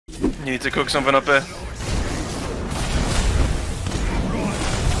You need to cook something up there.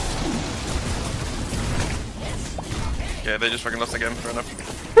 Yeah, they just fucking lost the game, fair enough.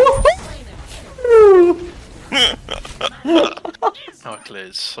 Oh, Clay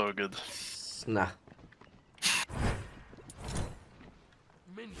is so good. Nah.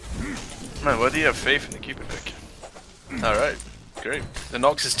 Man, why do you have faith in the Cupid pick? Alright, great. The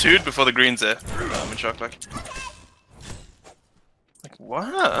Nox is 2'd before the green's there. I'm in shock, like what?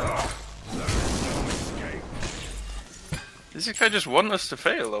 Does this guy just want us to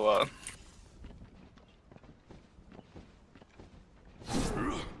fail or what?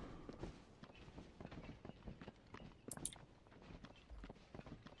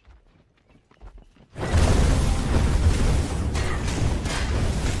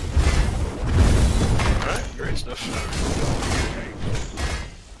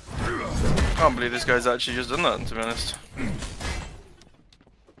 I can't believe this guy's actually just done that, to be honest.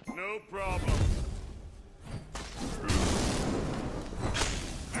 No problem.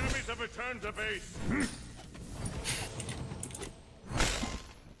 Enemies have returned to base.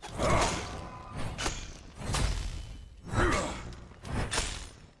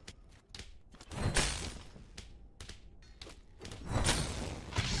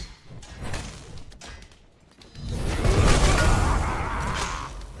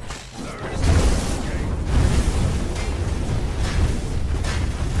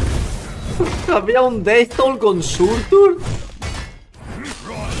 Había un Deathtoll con Surtur.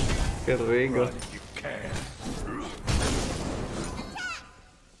 Qué rico.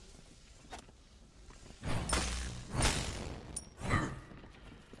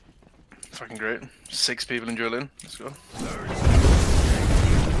 Fucking great. 6 people in drill in. Let's go.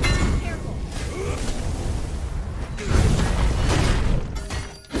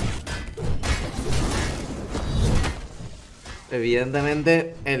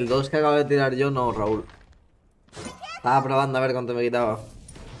 Evidentemente, el 2 que acabo de tirar yo no, Raúl. Estaba probando a ver cuánto me quitaba.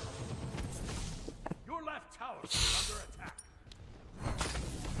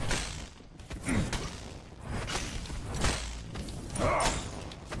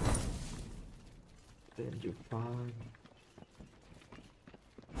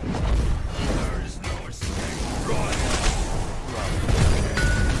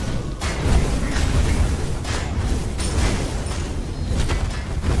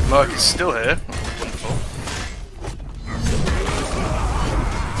 Mark is still here. Wonderful.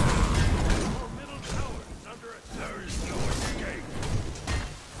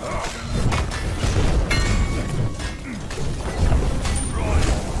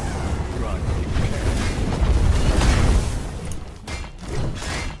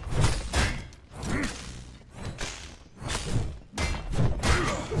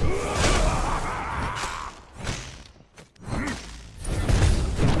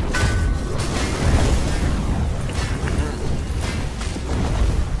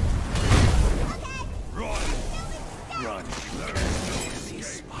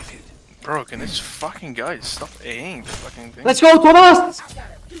 Bro, can this fucking guy stop aiming the fucking thing? Let's go, Thomas!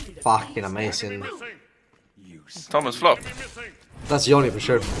 Fucking amazing. Thomas flop. That's Yoni for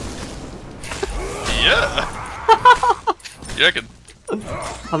sure. Yeah! You reckon?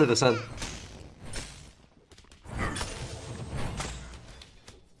 100%.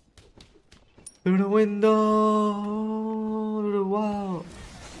 Through the window, through the wall.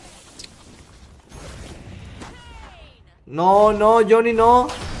 No, no, Johnny, no.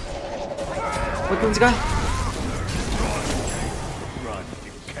 What comes guy?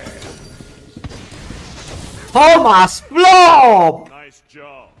 Thomas flop! Nice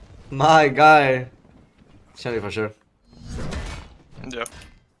job. My guy. Johnny for sure. Yeah.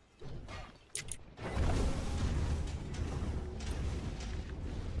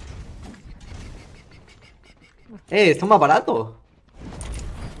 Esto es más barato.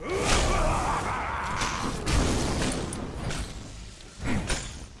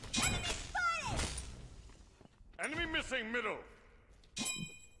 Enemy missing middle.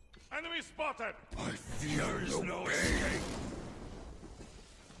 Enemy spotted. I fear there is no escape.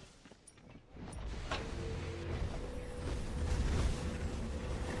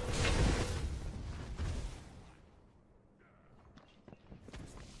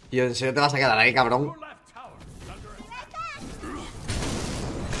 Tío, ¿en serio te vas a quedar ahí, cabrón?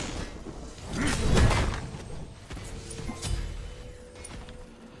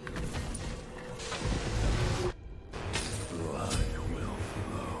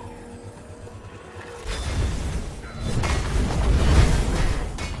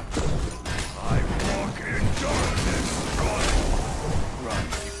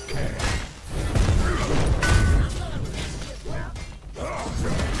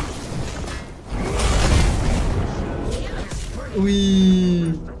 Ui.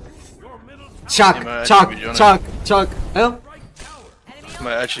 Your middle tower CHAAC, might CHAAC, actually be Johnny. CHAAC, CHAAC. Yeah?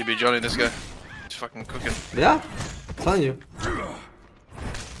 Might actually be Johnny, this guy. He's fucking cooking. Yeah? I'm telling you.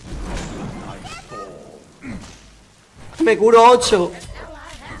 Me curo 8.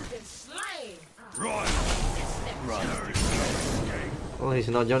 Oh, he's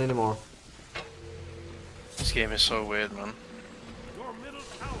not Johnny anymore. This game is so weird, man. Your middle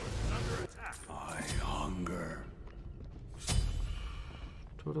tower is under attack. I hunger.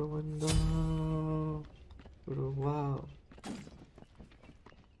 To the window. To the wow.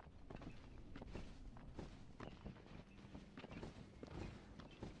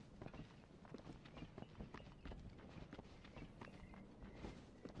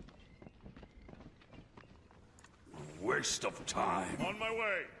 Waste of time. On my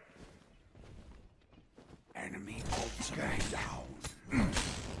way. Enemy ultimate down.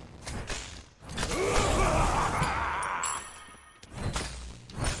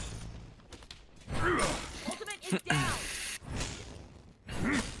 Ultimate is down.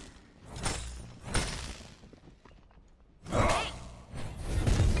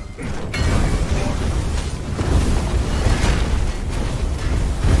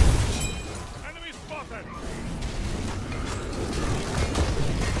 Enemy spotted.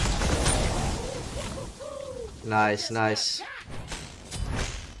 Nice, nice.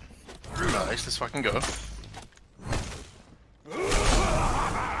 Nice, let's fucking go.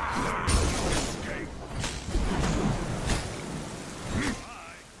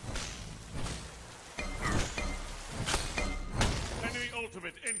 Enemy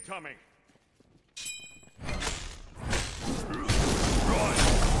ultimate incoming.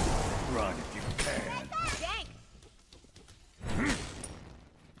 Run if you can. Dang.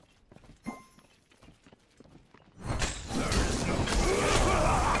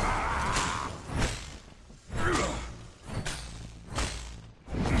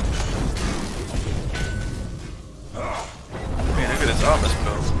 Man, look at his armor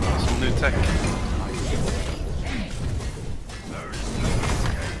spells. Some new tech.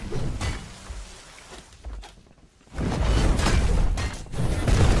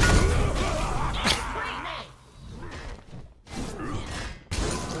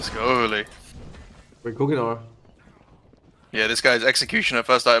 Let's go, Julio. We're cooking or? Yeah, this guy's executioner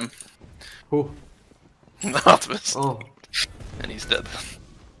first item. Who? Artemis. Oh, And he's dead.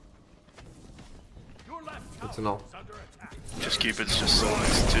 Your left good tower to know. is under attack. Just Cupid's just so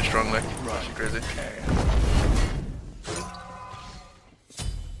it's too strong, like. Actually crazy.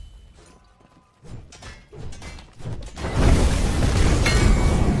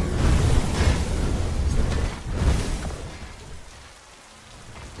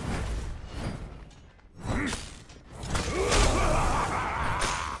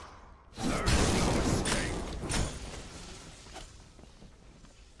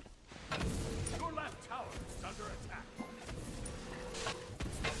 Your left tower is under attack.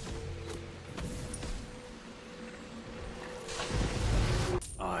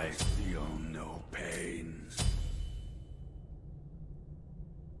 I feel no pain.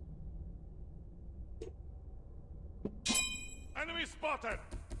 Enemy spotted.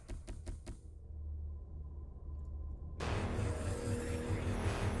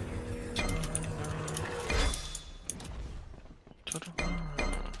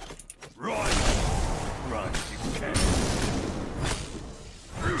 Run! Run if you can.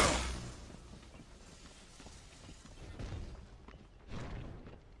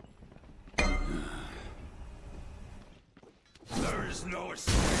 There is no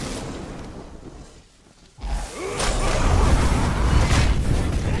escape.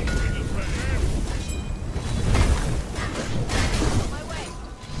 My way.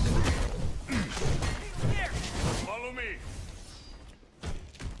 Follow me.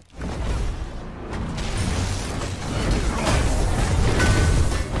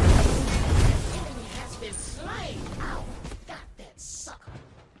 Enemy has been slain. Ow. Got that sucker.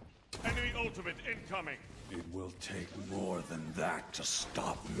 Enemy ultimate incoming. It will take more than that to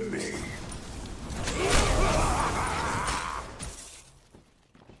stop me.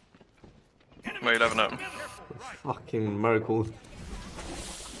 Wait, 11 out. Fucking miracle. Your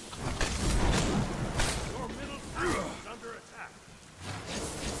middle tower is under attack.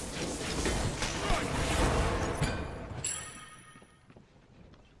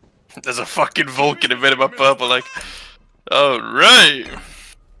 There's a fucking Vulcan in bit of my purple, like. Alright!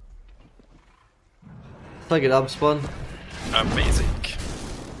 Take it up, spawn. Amazing.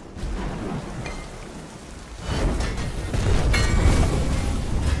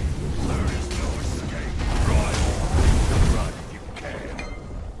 Run if you can.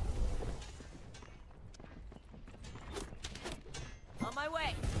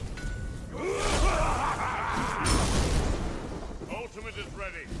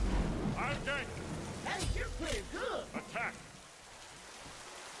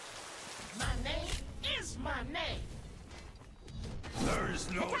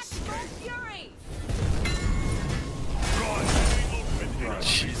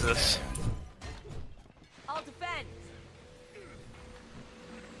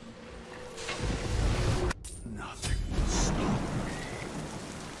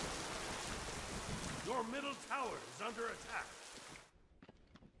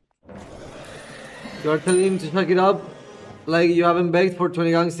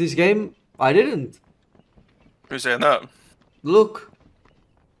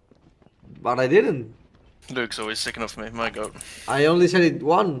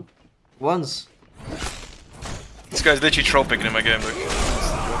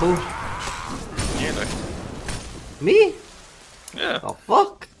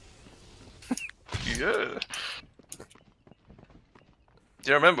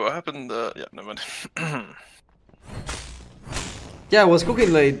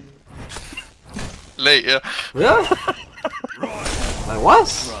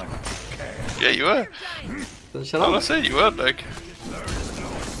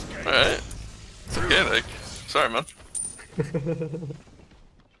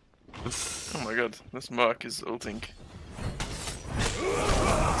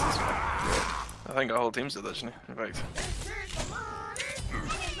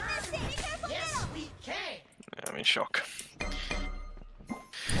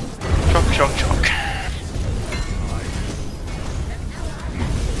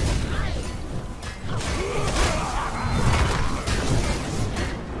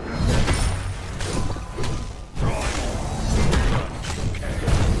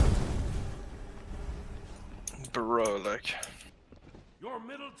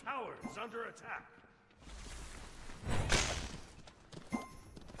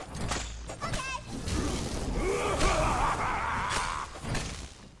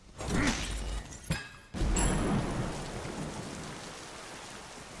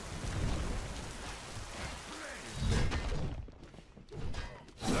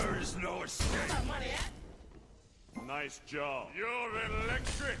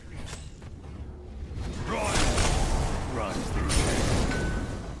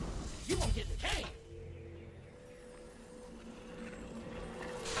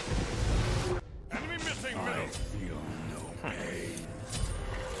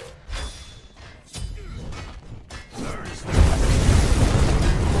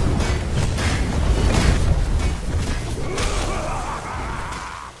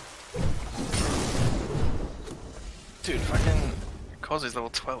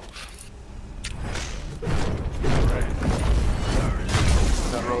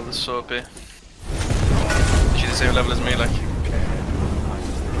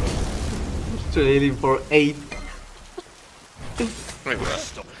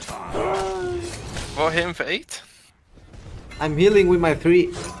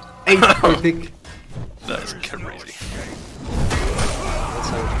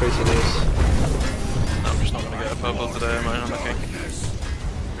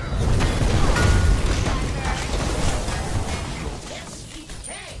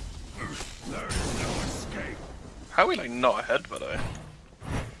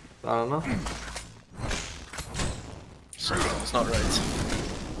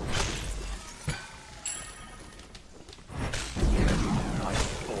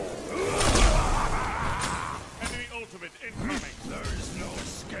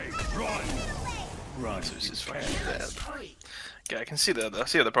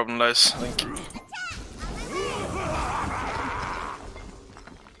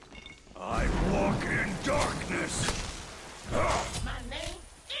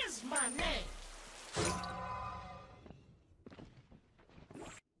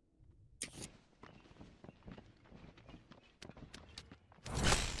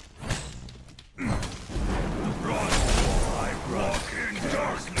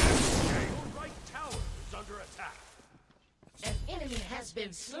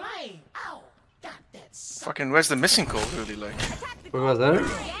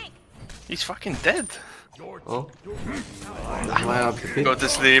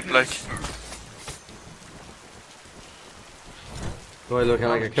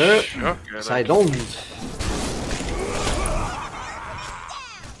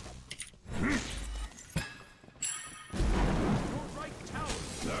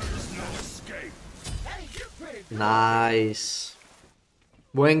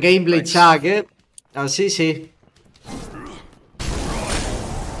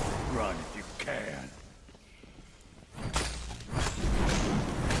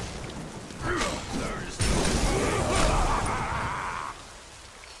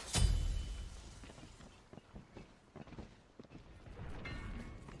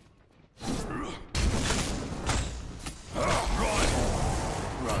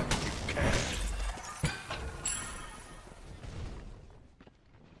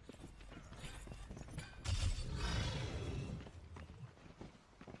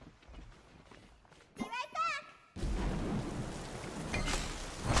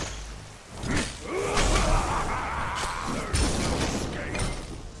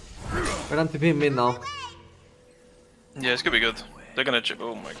 We're anti-pin mid now. Yeah, it's gonna be good. They're gonna chip.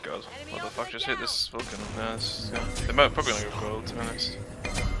 Oh my god. What the fuck just hit this Vulcan? Yeah, they might probably gonna go gold, to be honest.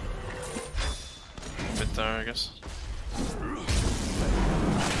 Mid there, I guess.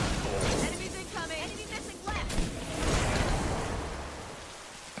 Enemies incoming. Enemy missing left.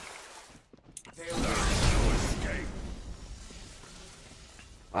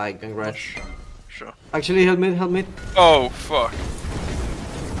 Alright, congrats. Sure. Actually, help mid, help mid. Oh fuck.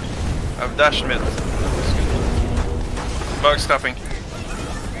 I've dashed mid. Bug stopping.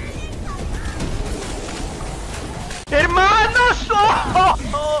 ¡Hermanos! ¡Oh!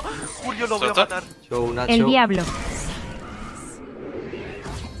 Julio, lo voy a Suelta. matar. Show, Nacho. El diablo.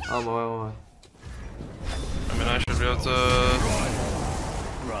 Vamos, vamos. I mean, I should be able to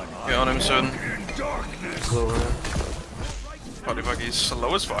get on him soon. Slow, right? Probably fuck, he's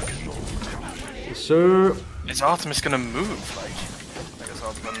slow as fuck. Yes, sir. His Artemis gonna move, like his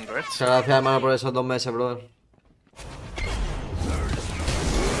Artemis, right? Muchas gracias, hermano, por esos 2 meses, brother.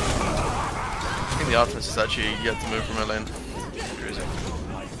 I think the Artemis is actually yet to move from her lane. Crazy.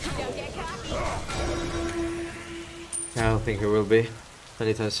 I don't think it will be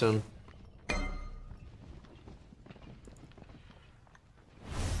anytime soon.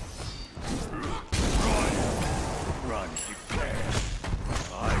 Run, you can.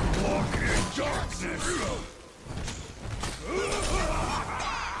 I walk in darkness.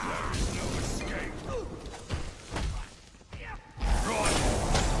 There is no escape. Run,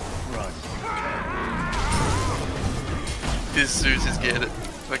 run, you His suit is getting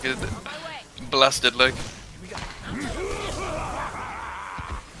fucking blasted, like.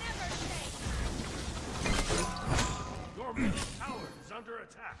 Your middle tower is under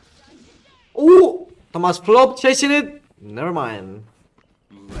attack. Ooh! Thomas flop chasing it? Never mind.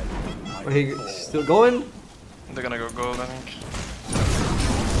 Are he still going? They're gonna go gold, I think.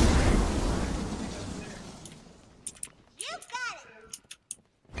 You got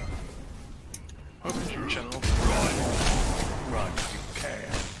it. Open your channel. run, you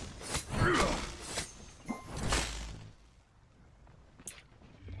can.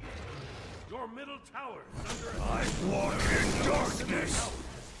 Your middle tower is under attack. I walk in darkness.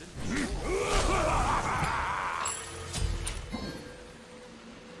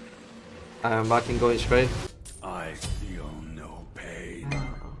 I am back in going straight. I feel no pain.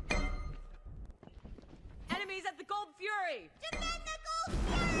 Enemies at the Gold Fury. Defend the Gold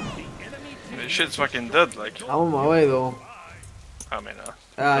Fury. This shit's fucking dead, like. I'm on my way though. I mean,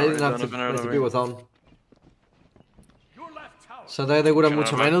 I didn't have Donovan to earlier. be with on. Your left tower. So te curan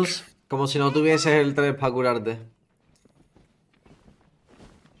mucho Back. menos. Como si no tuvieses el 3 para curarte.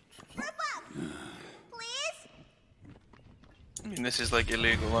 I mean, this is like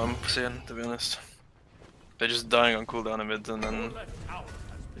illegal, I'm saying, to be honest. They're just dying on cooldown in mid, and then.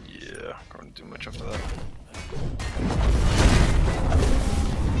 Yeah, can't do much after that.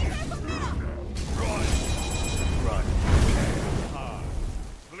 Run.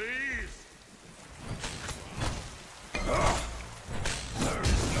 Please. There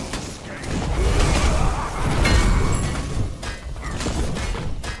is no escape.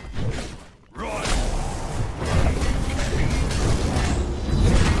 Run.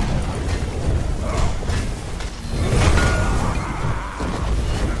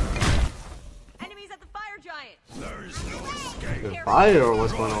 Enemies at the Fire Giant. There is no escape. The fire or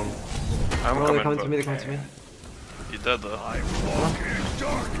what's going on? I'm Bro, they're coming, coming to me, they're but coming to me. you dead though. I walk in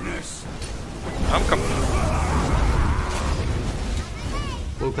darkness. I'm coming.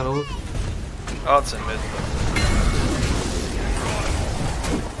 Vulcan ult. Oh, it's in mid.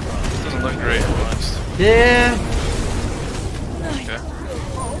 Doesn't look great, to be honest. Yeah! Okay.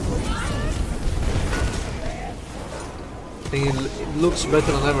 I think it looks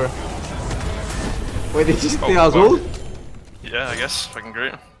better than ever. Wait, did you see Oh, us fuck. ult? Yeah, I guess. Fucking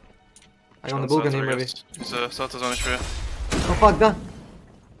great. I got the Vulcan here maybe. He's Soto's on his tree. Oh fuck that!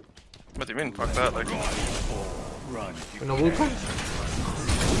 What do you mean? Fuck that, like. Run. With no Vulcan?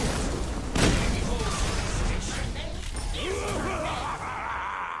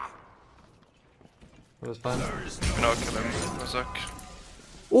 That was fine. You can kill him. A sec.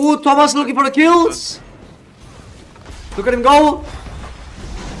 Ooh, Thomas looking for the kills! Look at him go!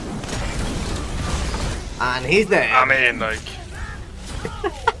 And he's there. I mean, like.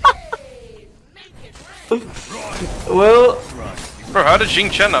 Well, Bro, how did Jing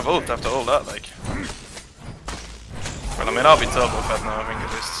Chen have ult after all that, like? Well, I mean, I'll be turbo fed now, I think,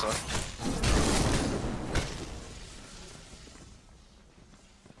 at least, so.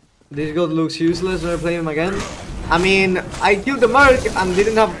 this god looks useless when I play him again. I mean, I killed the Merc and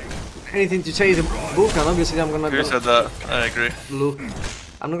didn't have anything to chase the Vulcan. Obviously, I'm gonna Who said that? I agree. look.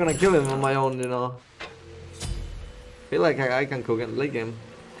 I'm not gonna kill him on my own, you know. Feel like I can cook in the late game.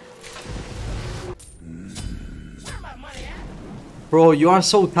 Bro, you are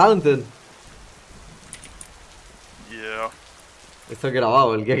so talented. Yeah. Esto es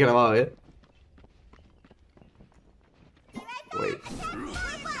grabado, el que es grabado, Wait.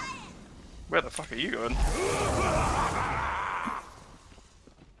 Where the fuck are you going?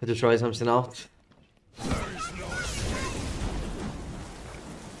 Had to try something out.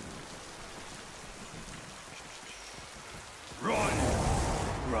 Run!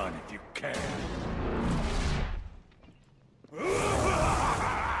 Run if you can.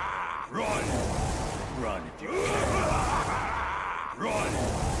 Run! Run if you can. Run!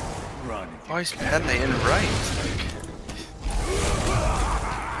 Run if you Why is Pele in right?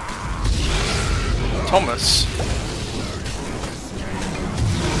 Thomas.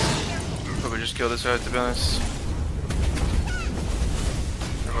 Probably just kill this guy, to be honest.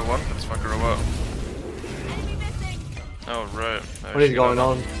 Number one, let's fuck her up. Oh right. What is going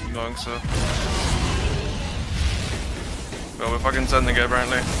on? Going so. Well, we're fucking sending it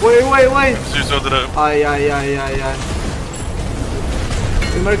apparently. Wait! Zeus ordered it. Ay.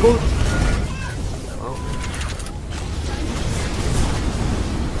 Very cool. Oh.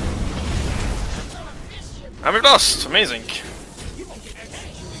 And we've lost! Amazing.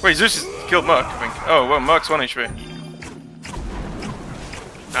 Wait, Zeus has killed Merc, I think. Oh, well, Merc's 1 HP.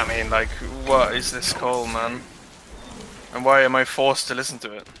 I mean, like, what is this call, man? And why am I forced to listen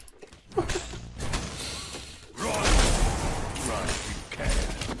to it? run if you can.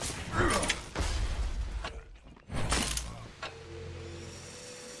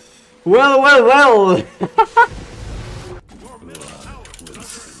 Well!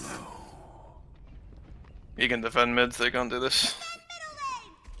 You can defend mid, they can't do this.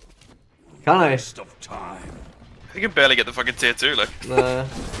 Can I? Waste of time. You can barely get the fucking tier 2, like. Nah.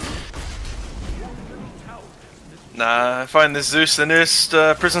 Nah, find this Zeus the nearest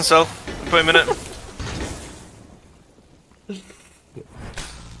prison cell and put him in it.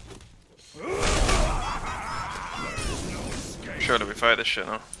 Surely we fight this shit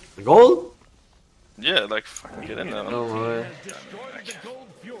now. Gold? Yeah, like, fucking get in there, man. Oh my.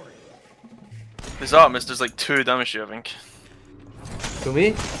 His Artemis does like 2 damage to you, I think. To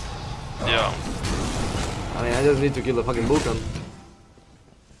me? Yeah. I mean, I just need to kill the fucking Vulcan.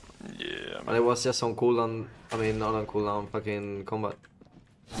 Yeah, And it was just on cooldown. I mean, not on cooldown, fucking combat.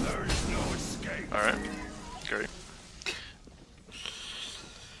 alright. Great.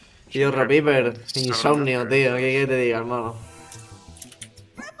 Tío, Reaper, insomnio, tío. ¿Qué te diga, hermano?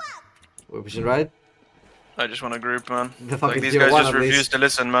 We're pushing right? I just want a group, man. The fucking Like, these tier guys one just at least. refuse to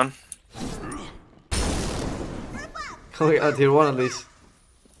listen, man. Can we get tier 1 at least?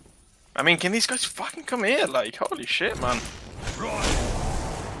 I mean, can these guys fucking come here? Like, holy shit, man.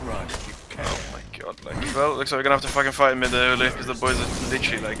 Run if you can. Oh my god, like, well, looks like we're gonna have to fucking fight mid early, because the boys are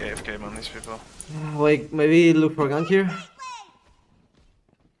literally like AFK, man, these people. Wait, maybe look for a gank here?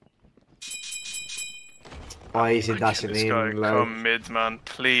 Oh, easy dashing This guy in, like... come mid, man,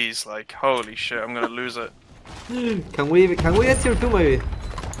 please, like, holy shit, I'm gonna lose it. Can we get tier 2 maybe?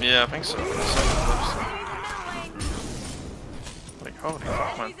 Yeah, I think so. Like, holy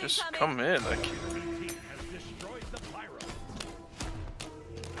fuck, man, just come here, like.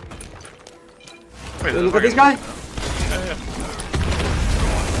 Wait, Look at this guy! Yeah.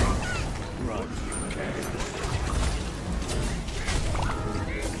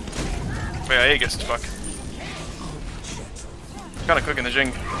 Wait, I guess fuck. Kinda cooking the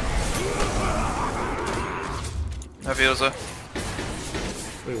jing. Have heals there.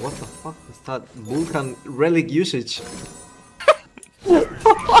 Wait, what the fuck is that? Vulcan relic usage.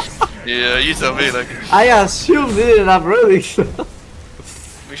 Yeah, you tell me, like. I assumed they didn't have relics.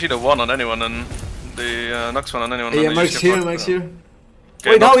 We should have won on anyone and the Nox one on anyone. Yeah, and Max just get here, fucked. Max here. Okay,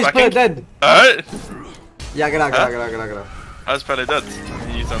 Wait, now Nox he's backing. Pele dead. Alright! Yeah, get out. How's Pele dead?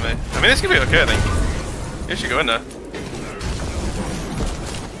 You tell me. I mean, this could be okay, I think. You should go in there.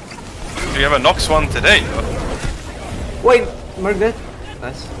 We have a Nox one today, though. Wait, Merc dead.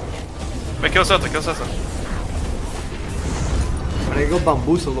 Nice. Wait, kill Seta, kill Seta. But I got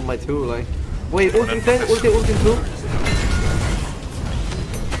bamboozled on my 2, like. Wait, ulti 10, ulti 2.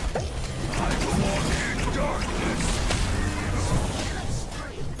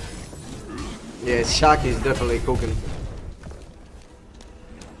 Yeah, CHAAC is definitely cooking.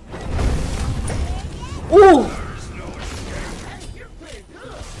 Ooh!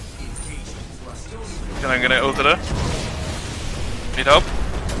 I'm gonna ult her. Need help?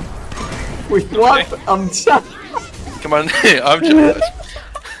 Wait, what? Okay. I'm chat. Come on, I'm just.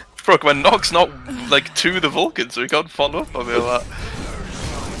 Bro, come on, Nox not like to the Vulcan, so he can't follow up on me like that.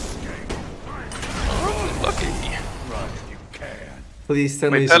 Please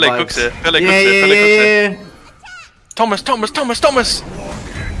tell me Wait, he Pele survives. cooks it. Pele Yeah, cooks it. yeah, Pele cooks it. yeah, yeah. Thomas!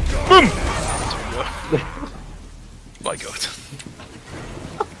 Boom! My god.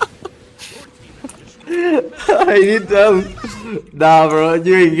 I need help. Nah, bro,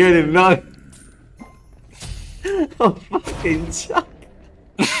 you ain't getting none. Oh, fucking CHAAC.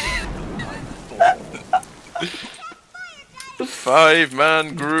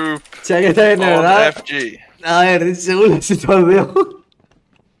 5-man group CHAAC está bien, de on verdad. FG. A ver, según la situación.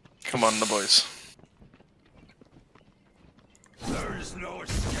 Come on, the boys. There's no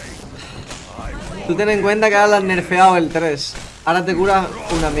escape. Tú ten en cuenta que ahora le has nerfeado el 3. Ahora te cura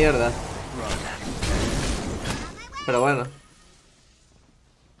una mierda. Pero bueno.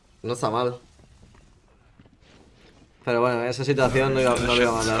 No está mal. Pero bueno, en esa situación no lo iba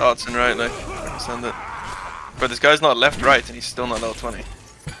a matar. Odds and right, like, I understand it. But this guy's not left, right, and he's still not level 20.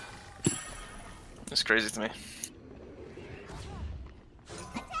 It's crazy to me.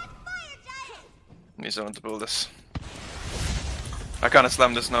 Need someone to build this. I kinda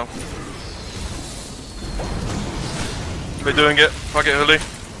slam this now. We're doing it. Fuck it, Julio.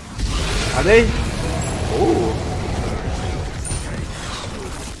 Are they? Ooh.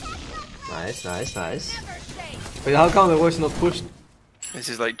 Nice, nice, nice. Wait, how come the voice not pushed? This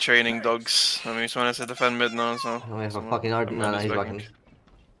is like training dogs. I mean, he's trying to defend mid now, so. Oh, he's fucking hard. No, he's backing. backing.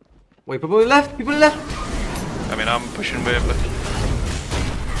 Wait, people left! People left! I mean, I'm pushing wave, but.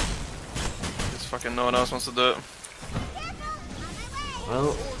 There's fucking no one else wants to do it.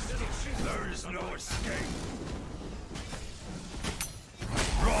 Well. There is no escape.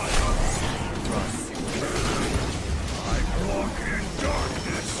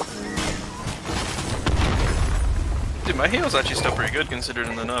 Dude, my heal's actually still pretty good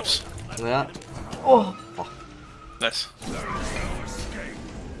considering the nerfs. Yeah. Oh! Fuck. Nice.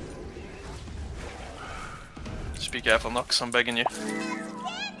 Just be careful, Nox, I'm begging you.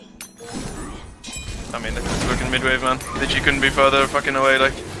 I mean, it's looking mid-wave, man. Literally couldn't be further fucking away,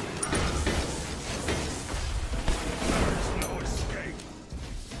 like.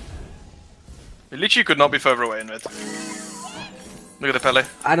 It literally could not be further away in mid. Look at the Pele.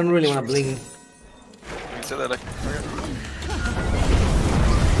 I don't really want to bling. You can sit there, like.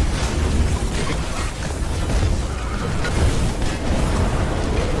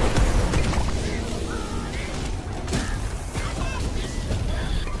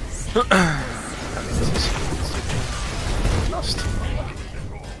 Lost.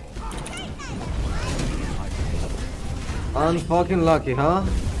 Unfucking lucky, huh?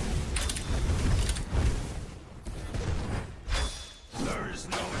 There is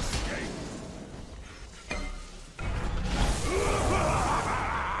no escape.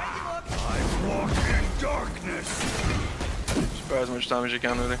 I walk in darkness. Just buy as much damage as you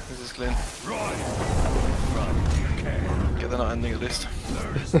can, really. This is clean. Run. Okay, they're not ending at least.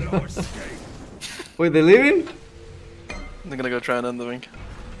 There is no escape. Wait, they're leaving? They're gonna go try and end the wing.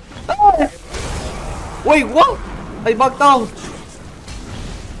 Wait, what? I backed out.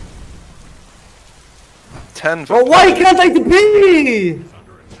 10 for Oh, why can't I TP?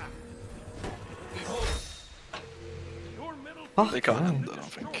 They can't end, I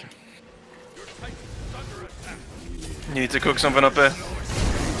don't think. You need to cook something up there.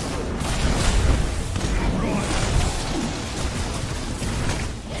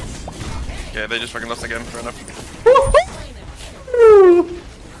 Yeah, they just fucking lost the game, fair enough.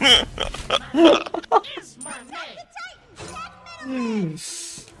 Is my name.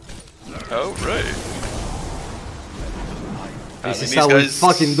 Oh, right. This is how we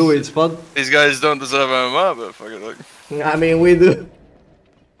fucking do it, Spud. These guys don't deserve MMA, but fuck it, look. I mean, we do.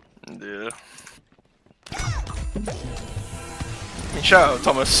 Yeah. I mean, shout out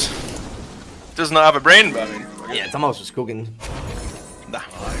Thomas. Does not have a brain, but I mean. Yeah, Thomas was cooking. Nah.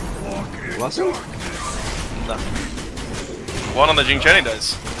 Wasn't? Nah. One on the Jing Chenny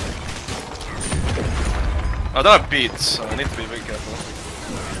does. I don't have beats, so I need to be very careful.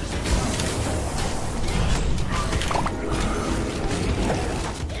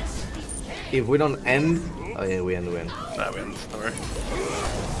 If we don't end... Oh yeah, we end, we end. Nah, we end, don't worry.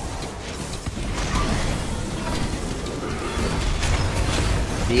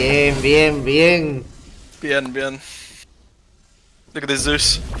 Bien, bien, bien. Bien, bien. Look at this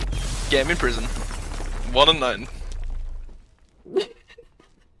Zeus. Game in prison. 1 and 9.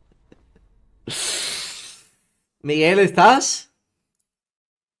 Miguel, ¿estás?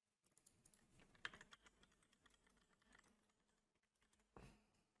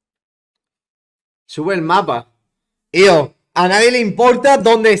 Sube el mapa. Tío, a nadie le importa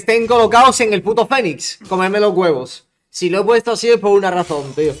dónde estén colocados en el puto Fénix. Comerme los huevos. Si lo he puesto así es por una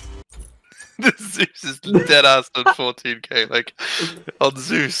razón, tío. Zeus is dead ass on 14k, like on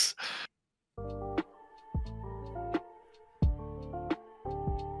Zeus.